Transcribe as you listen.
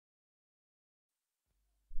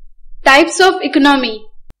Types of economy.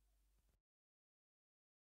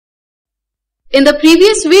 In the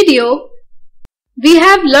previous video, we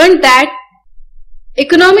have learned that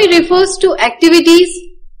economy refers to activities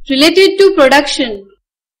related to production,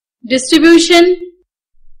 distribution,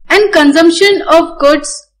 and consumption of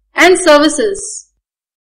goods and services.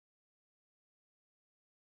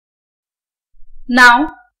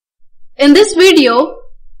 Now, in this video,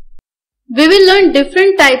 we will learn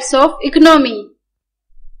different types of economy.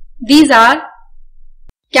 These are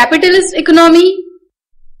capitalist economy,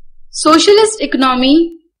 socialist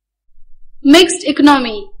economy, mixed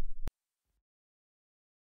economy.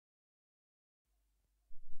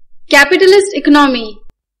 Capitalist economy.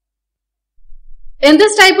 In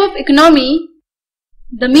this type of economy,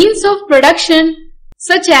 the means of production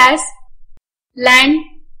such as land,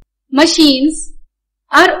 machines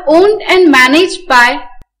are owned and managed by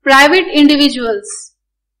private individuals.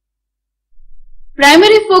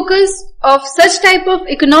 Primary focus of such type of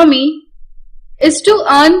economy is to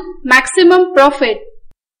earn maximum profit.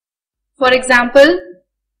 For example,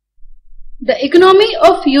 the economy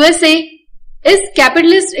of USA is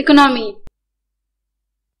capitalist economy.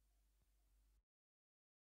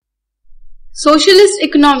 Socialist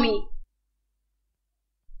economy.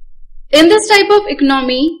 In this type of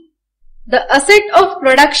economy, the asset of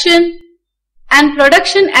production and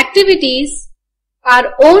production activities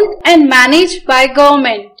are owned and managed by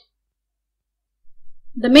government.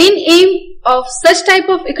 The main aim of such type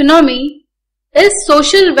of economy is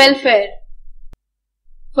social welfare.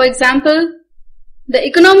 For example, the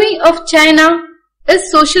economy of China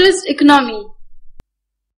is socialist economy.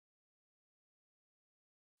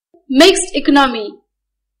 Mixed economy.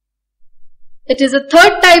 It is a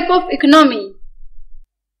third type of economy.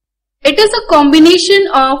 It is a combination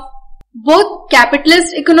of both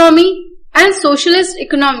capitalist economy and socialist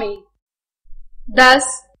economy. Thus,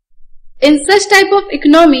 in such type of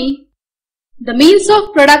economy, the means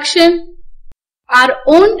of production are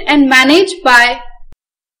owned and managed by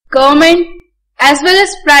government as well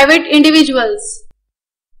as private individuals.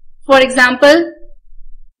 For example,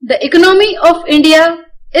 the economy of India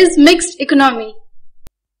is mixed economy.